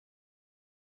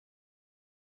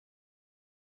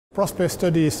Prostate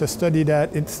study is a study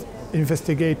that it's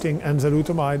investigating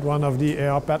Enzalutamide, one of the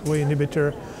AR pathway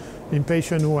inhibitor, in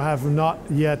patients who have not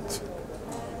yet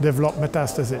developed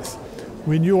metastases.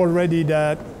 We knew already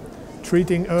that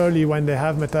treating early when they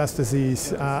have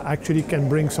metastases actually can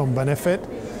bring some benefit,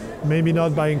 maybe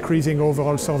not by increasing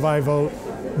overall survival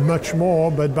much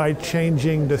more, but by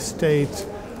changing the state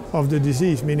of the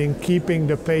disease, meaning keeping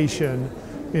the patient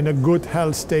in a good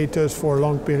health status for a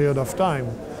long period of time.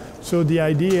 So the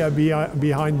idea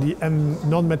behind the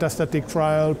non-metastatic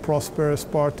trial, PROSPER,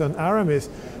 SPARTAN, ARAMIS,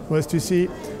 was to see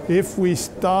if we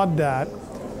start that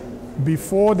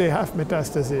before they have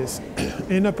metastasis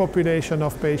in a population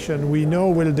of patients we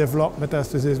know will develop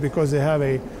metastasis because they have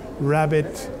a rapid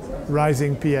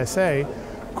rising PSA,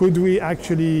 could we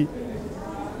actually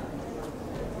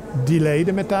delay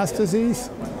the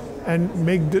metastases and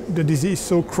make the disease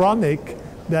so chronic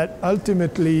that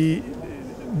ultimately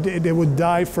they would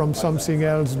die from something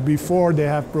else before they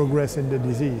have progressed in the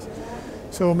disease.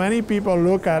 So many people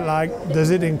look at does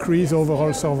it increase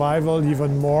overall survival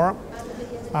even more?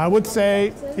 I would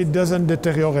say it doesn't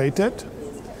deteriorate it.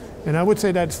 And I would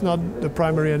say that's not the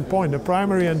primary endpoint. The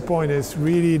primary endpoint is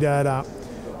really that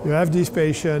you have these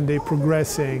patients, they're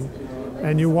progressing,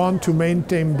 and you want to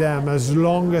maintain them as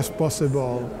long as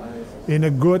possible in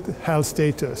a good health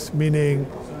status, meaning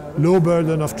low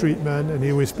burden of treatment, and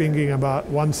he was thinking about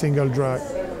one single drug,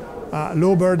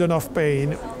 low burden of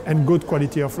pain, and good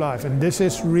quality of life. And this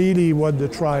is really what the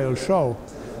trial show,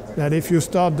 that if you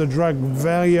start the drug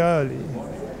very early,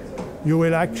 you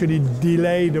will actually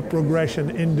delay the progression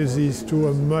in disease to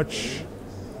a much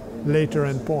later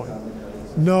endpoint.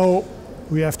 Now,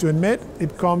 we have to admit,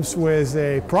 it comes with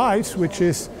a price, which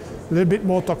is a little bit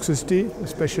more toxicity,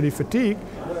 especially fatigue,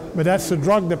 but that's a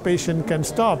drug the patient can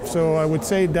stop. So I would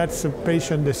say that's a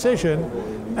patient decision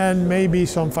and maybe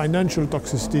some financial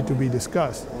toxicity to be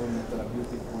discussed.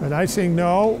 But I think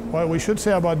no, what we should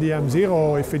say about the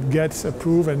M0, if it gets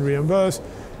approved and reimbursed,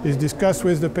 is discuss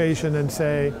with the patient and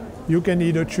say, you can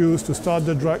either choose to start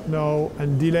the drug now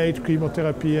and delay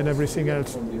chemotherapy and everything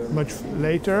else much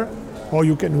later, or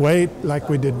you can wait like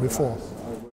we did before.